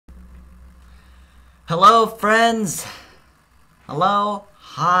Hello, friends. Hello.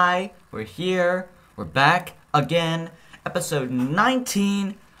 Hi. We're here. We're back again. Episode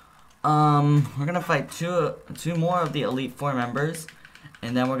 19. We're gonna fight two more of the Elite Four members,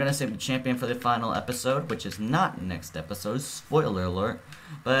 and then we're gonna save the champion for the final episode, which is not next episode. Spoiler alert.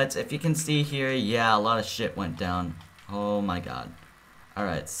 But if you can see here, yeah, a lot of shit went down. Oh my god. All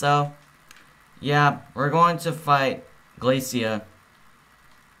right, so yeah, we're going to fight Glacia.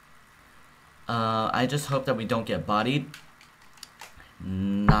 I just hope that we don't get bodied.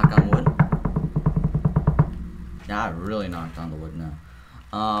 Knock on wood. Yeah, I really knocked on the wood now.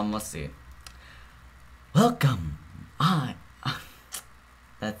 Let's see. Welcome.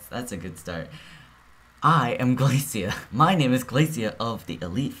 That's a good start. I am Glacia. My name is Glacia of the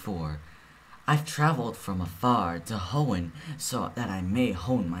Elite Four. I've traveled from afar to Hoenn so that I may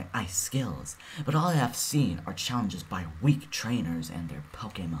hone my ice skills, but all I have seen are challenges by weak trainers and their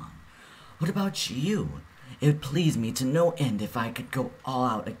Pokemon. What about you? It would please me to no end if I could go all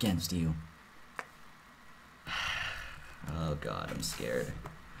out against you. Oh god, I'm scared.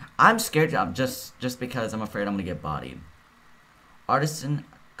 I'm scared just because I'm afraid I'm gonna get bodied. Artisan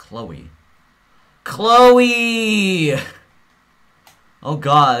Chloe. Chloe! Oh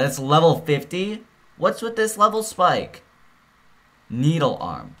god, that's level 50? What's with this level spike? Needle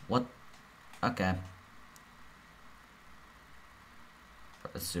arm. What? Okay.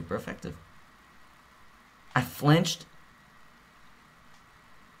 That's super effective. I flinched?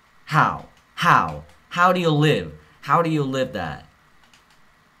 How? How? How do you live? How do you live that?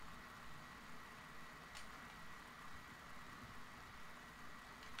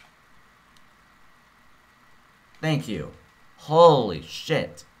 Thank you. Holy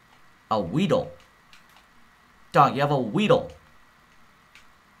shit. A Weedle. Dog, you have a Weedle.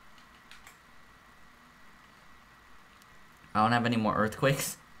 I don't have any more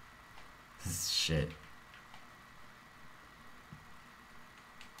earthquakes. This is shit.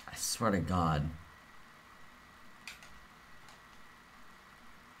 I swear to God.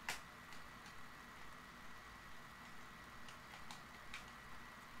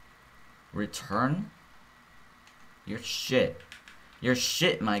 Return? You're shit. You're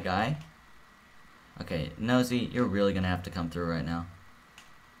shit, my guy. Okay, Nosy, you're really gonna have to come through right now.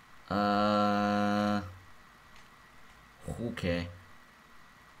 Okay.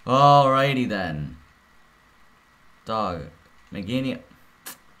 Alrighty then. Dog. McGinney.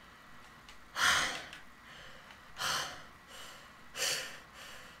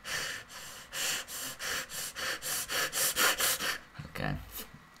 Okay.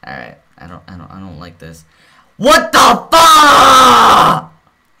 Alright. I don't like this. What the fuck?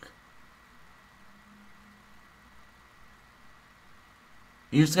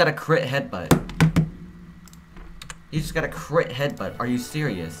 You just got a crit headbutt. You just got a crit headbutt. Are you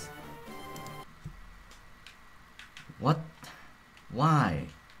serious? What? Why?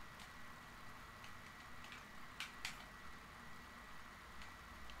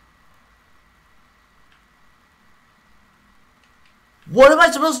 What am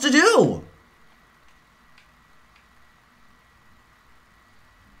I supposed to do?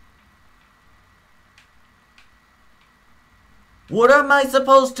 What am I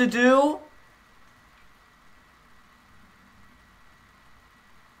supposed to do?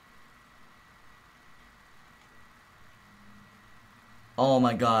 Oh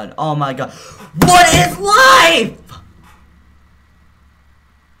my god. Oh my god. What is life?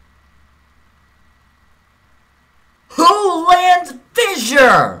 Who lands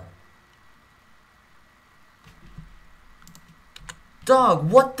Fissure? Dog,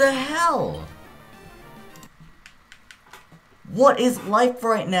 what the hell? What is life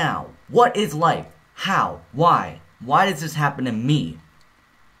right now? What is life? How? Why? Why does this happen to me?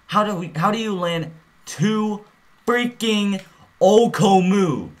 How do you land two freaking ohko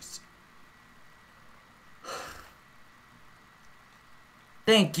moves?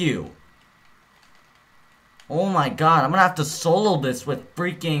 Thank you. Oh my god, I'm gonna have to solo this with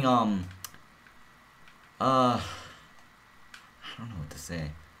freaking I don't know what to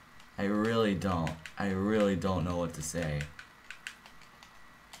say. I really don't. I really don't know what to say.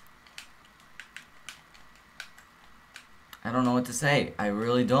 I don't know what to say. I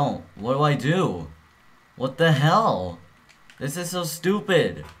really don't. What do I do? What the hell? This is so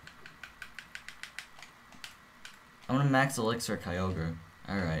stupid. I'm gonna max Elixir Kyogre.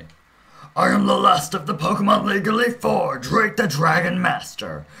 Alright. I am the last of the Pokemon League Elite Four, Drake the Dragon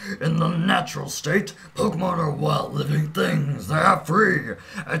Master. In the natural state, Pokemon are wild living things. They are free.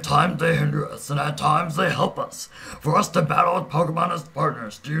 At times they hinder us, and at times they help us. For us to battle with Pokemon as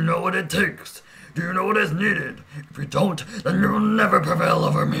partners, do you know what it takes? Do you know what is needed? If you don't, then you will never prevail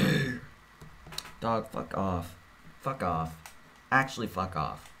over me. Dog, fuck off. Fuck off. Actually, fuck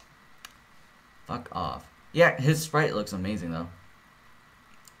off. Fuck off. Yeah, his sprite looks amazing, though.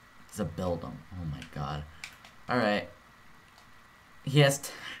 It's a build him. Oh my god. Alright. He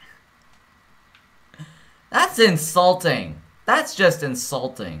has... That's insulting. That's just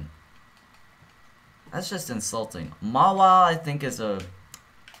insulting. That's just insulting. Mawa, I think, is a...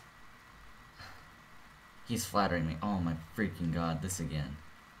 He's flattering me. Oh my freaking god, this again.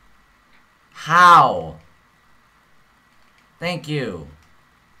 How? Thank you.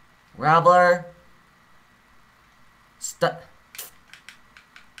 Rabbler.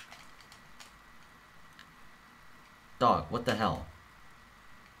 Dog, what the hell?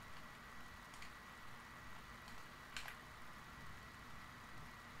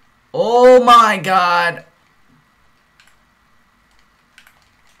 Oh my god!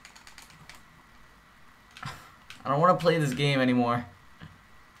 I don't want to play this game anymore.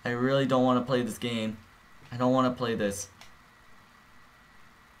 I really don't want to play this game. I don't want to play this.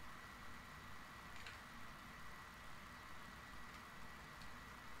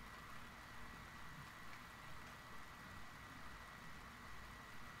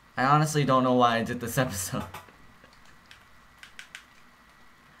 I honestly don't know why I did this episode.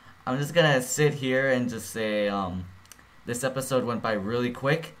 I'm just gonna sit here and just say, this episode went by really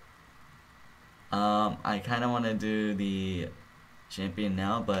quick. I kind of want to do the champion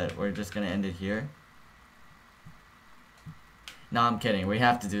now, but we're just gonna end it here. No, I'm kidding. We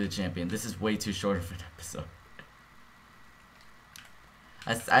have to do the champion. This is way too short of an episode.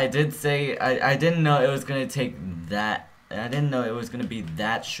 I did say, I didn't know it was gonna take that. I didn't know it was gonna be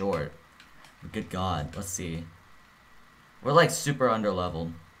that short. Good God, let's see. We're like super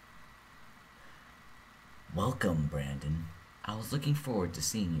underleveled. Welcome, Brandon. I was looking forward to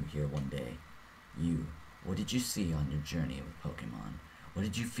seeing you here one day. What did you see on your journey with Pokemon? What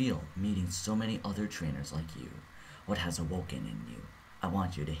did you feel meeting so many other trainers like you? What has awoken in you? I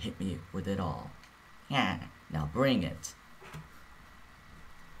want you to hit me with it all. Yeah, now bring it.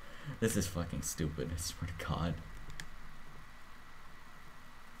 This is fucking stupid, I swear to God.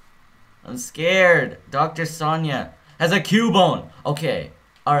 I'm scared. Dr. Sonia has a Cubone. Okay,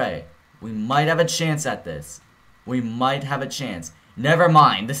 alright. We might have a chance at this. We might have a chance. Never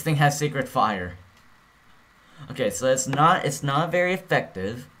mind. This thing has Sacred Fire. Okay, so it's not very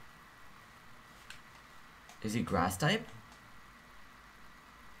effective. Is he grass type?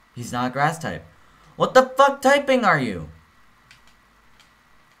 He's not grass type. What the fuck typing are you?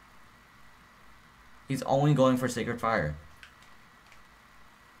 He's only going for Sacred Fire.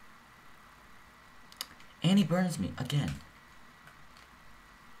 And he burns me again.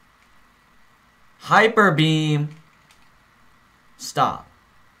 Hyper Beam. Stop.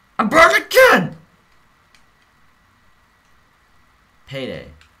 I'm burned again! Payday.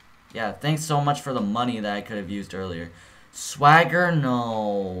 Yeah, thanks so much for the money that I could have used earlier. Swagger,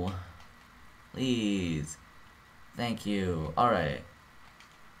 no. Please. Thank you. Alright.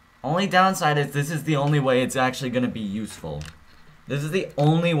 Only downside is this is the only way it's actually going to be useful. This is the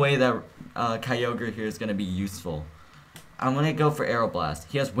only way that Kyogre here is going to be useful. I'm going to go for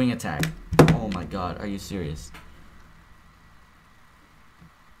Aeroblast. He has Wing Attack. Oh my god, are you serious?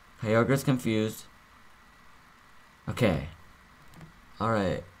 Kyogre's confused. Okay.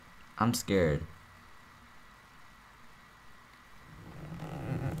 Alright. I'm scared.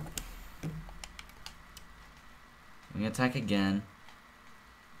 Wing Attack again.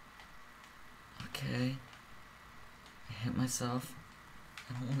 Okay. I hit myself.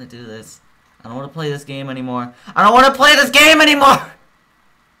 I don't want to do this. I don't want to play this game anymore. I don't want to play this game anymore!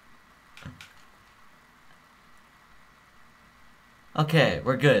 Okay,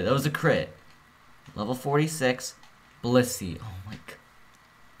 we're good. That was a crit. Level 46. Blissey. Oh my god.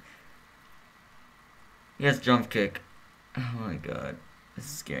 He has Jump Kick. Oh my god. This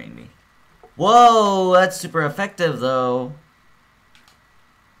is scaring me. Whoa! That's super effective though.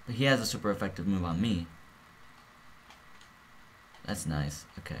 He has a super effective move on me. That's nice.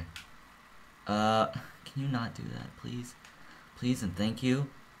 Okay. Can you not do that, please? Please and thank you.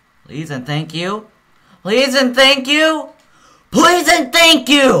 Please and thank you. Please and thank you. Please and thank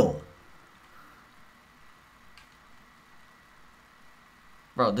you.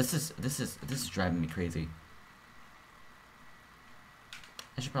 Bro, this is driving me crazy.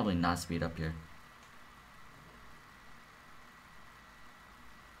 I should probably not speed up here.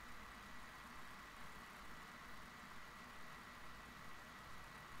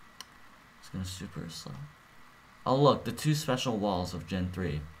 Gonna super slow. Oh look, the two special walls of Gen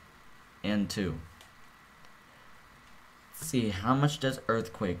 3 and 2. Let's see, how much does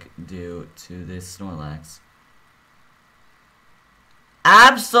Earthquake do to this Snorlax?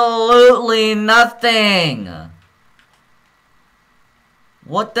 absolutely nothing.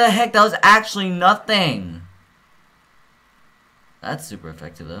 What the heck? That was actually nothing. That's super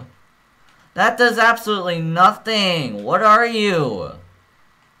effective though. That does absolutely nothing. What are you?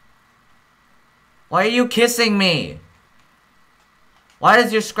 Why are you kissing me? Why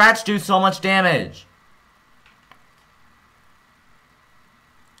does your scratch do so much damage?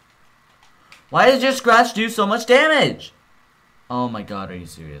 Why does your scratch do so much damage? Oh my god, are you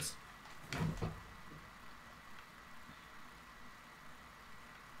serious?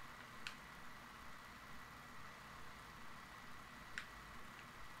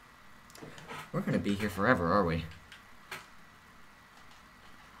 We're gonna be here forever, are we?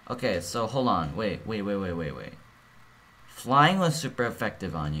 Okay, so hold on. Wait. Flying was super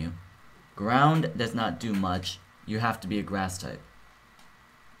effective on you. Ground does not do much. You have to be a grass type.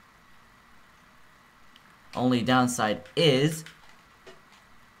 Only downside is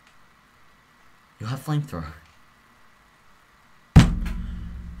you have flamethrower.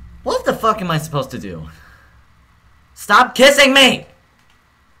 What the fuck am I supposed to do? Stop kissing me!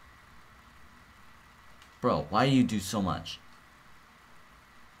 Bro, why do you do so much?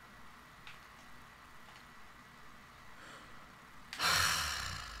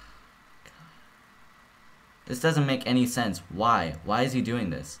 This doesn't make any sense. Why? Why is he doing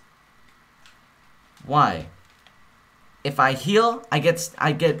this? Why? If I heal, I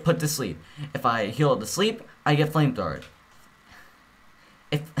get put to sleep. If I heal to sleep, I get flamethrowered.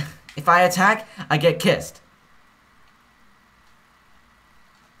 If I attack, I get kissed.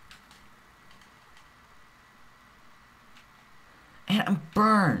 And I'm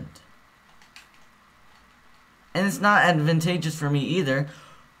burned. And it's not advantageous for me either,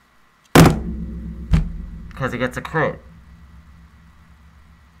 because it gets a crit.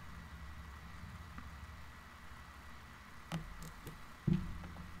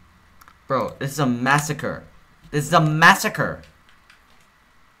 Bro, this is a massacre. This is a massacre.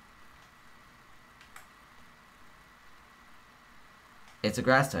 It's a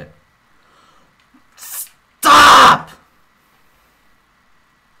grass type. Stop!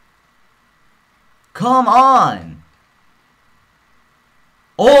 Come on!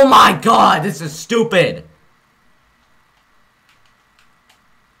 Oh my god, this is stupid!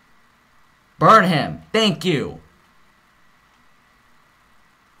 Burn him. Thank you.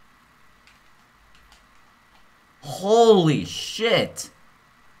 Holy shit.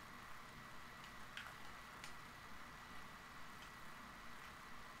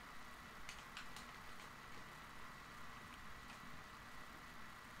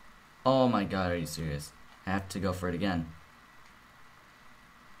 Oh my god, are you serious? I have to go for it again.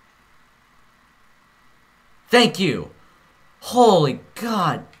 Thank you! Holy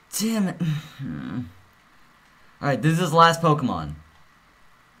god damn it. Alright, this is his last Pokemon.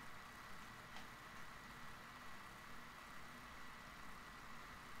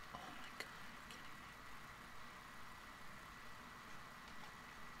 Oh my god,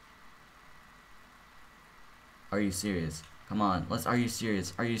 are you serious? Come on, are you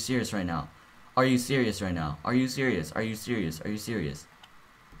serious? Are you serious right now? Are you serious right now? Are you serious? Are you serious? Are you serious?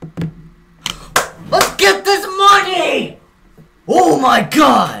 Let's get this money! Oh my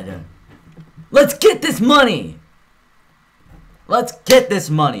god! Let's get this money! Let's get this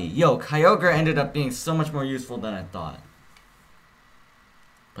money! Yo, Kyogre ended up being so much more useful than I thought.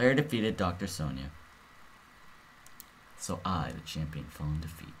 Player defeated Dr. Sonia. So I, the champion, fall in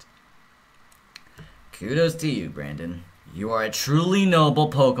defeat. Kudos to you, Brandon. You are a truly noble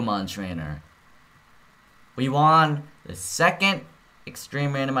Pokemon trainer. We won the second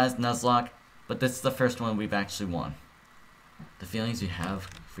Extreme Randomized Nuzlocke, but this is the first one we've actually won. The feelings you have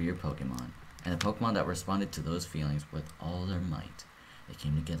for your Pokemon, and the Pokemon that responded to those feelings with all their might. They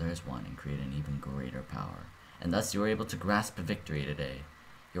came together as one and created an even greater power, and thus you were able to grasp a victory today.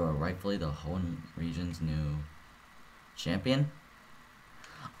 You are rightfully the whole region's new champion.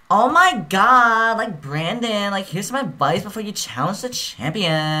 Oh my god, like Brandon, like here's some advice before you challenge the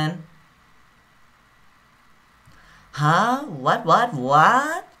champion. Huh?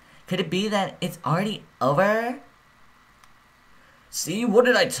 What? Could it be that it's already over? See, what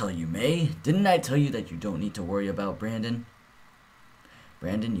did I tell you, May? Didn't I tell you that you don't need to worry about Brandon?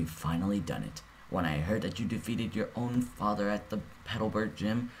 Brandon, you've finally done it. When I heard that you defeated your own father at the Petalburg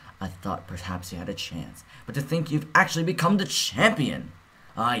gym, I thought perhaps you had a chance. But to think you've actually become the champion!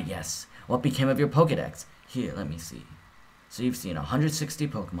 Ah, yes. What became of your Pokedex? Here, let me see. So you've seen 160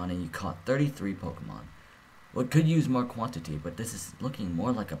 Pokemon and you caught 33 Pokemon. What could use more quantity, but this is looking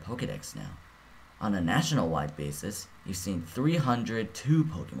more like a Pokedex now. On a national-wide basis, you've seen 302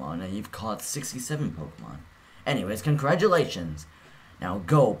 Pokemon and you've caught 67 Pokemon. Anyways, congratulations! Now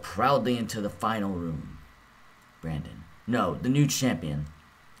go proudly into the final room. Brandon. No, the new champion.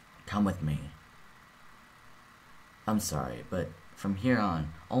 Come with me. I'm sorry, but from here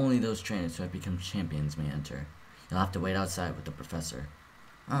on, only those trainers who have become champions may enter. You'll have to wait outside with the professor.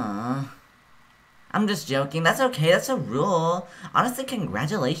 I'm just joking. That's okay. That's a rule. Honestly,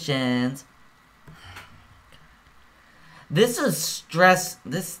 congratulations. This is stress.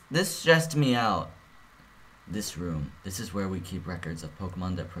 This stressed me out. This room. This is where we keep records of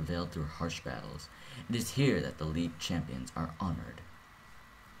Pokemon that prevailed through harsh battles. It is here that the league champions are honored.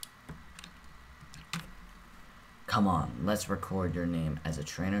 Come on, let's record your name as a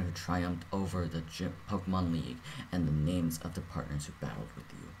trainer who triumphed over the Pokemon League and the names of the partners who battled with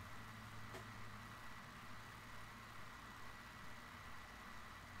you.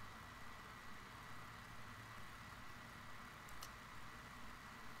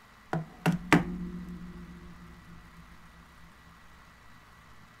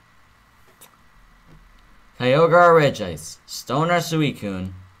 Kyogre Regice, Stoner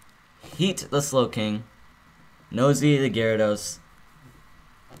Suicune, Heat the Slowking, Nosy the Gyarados,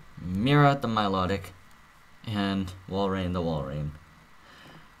 Mira the Milotic, and Walrein the Walrein.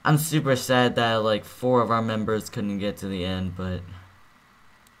 I'm super sad that like 4 of our members couldn't get to the end, but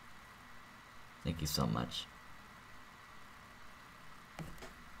thank you so much.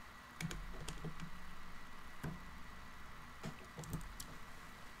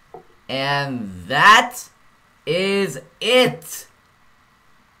 And that is it.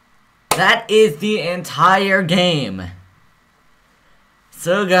 That is the entire game.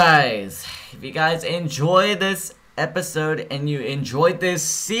 So guys, if you guys enjoyed this episode and you enjoyed this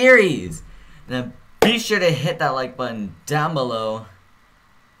series, then be sure to hit that like button down below.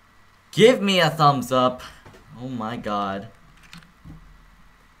 Give me a thumbs up. Oh my god.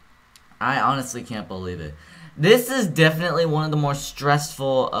 I honestly can't believe it. This is definitely one of the more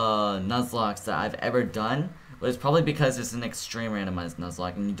stressful Nuzlockes that I've ever done. But it's probably because it's an extreme randomized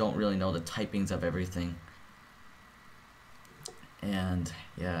Nuzlocke and you don't really know the typings of everything. And,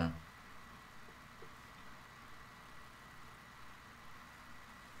 yeah.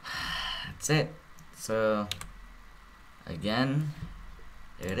 That's it. So, again,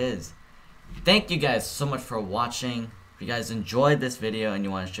 there it is. Thank you guys so much for watching. If you guys enjoyed this video and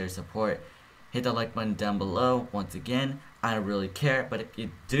you want to share support, hit the like button down below. Once again, I don't really care, but if you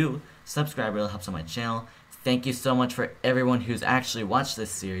do, subscribe really helps on my channel. Thank you so much for everyone who's actually watched this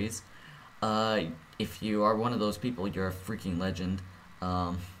series. If you are one of those people, you're a freaking legend.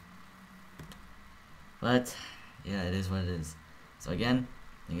 But, yeah, it is what it is. So again,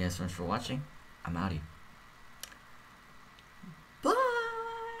 thank you guys so much for watching. I'm outie.